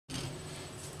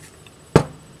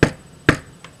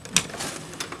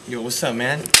Yo, what's up,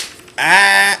 man?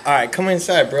 Alright, come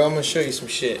inside, bro. I'm gonna show you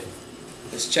some shit.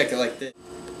 Let's check it like this.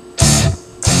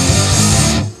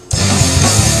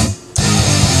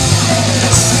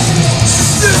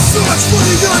 There's so much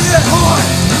money on that heart.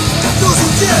 Those who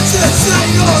dance and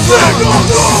sing along.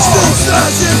 Still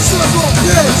size in circle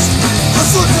pitch. I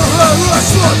look for her, I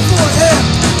look for him.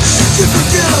 Different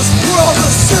gals, we're all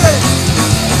the same.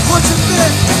 Punching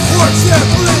men, works and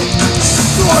bleed.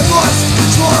 Throwing us,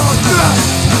 try our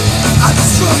best. At the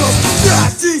struggles that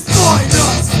define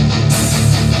us.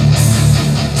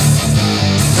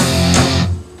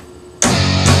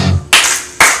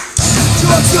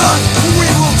 Judge us, what we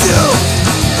will do.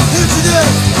 Here today,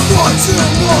 gone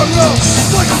tomorrow.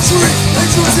 Like a tree,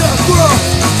 angels that grow.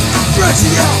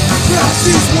 Branching out past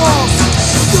these walls.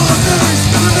 Still the memories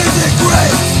remain they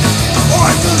great. Our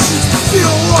emotions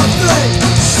feel our fate.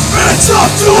 And it's up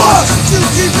to us to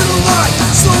keep it alive.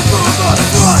 So move on,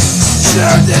 fight.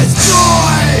 Share this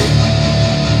joy.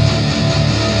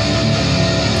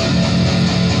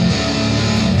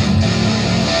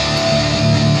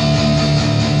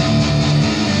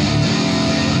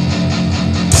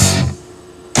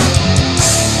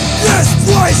 This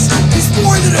place is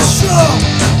more than a show.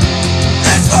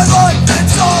 It's my life,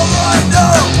 it's all I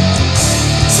know.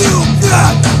 Too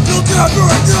bad you'll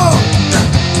never know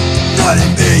what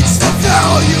it means to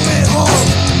value it home.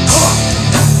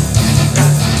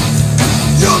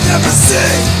 You'll never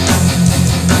see.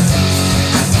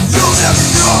 You'll never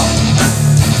know.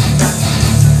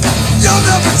 You'll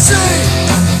never see.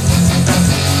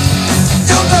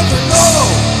 You'll never know.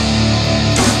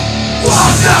 Well,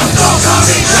 there's no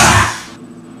coming back.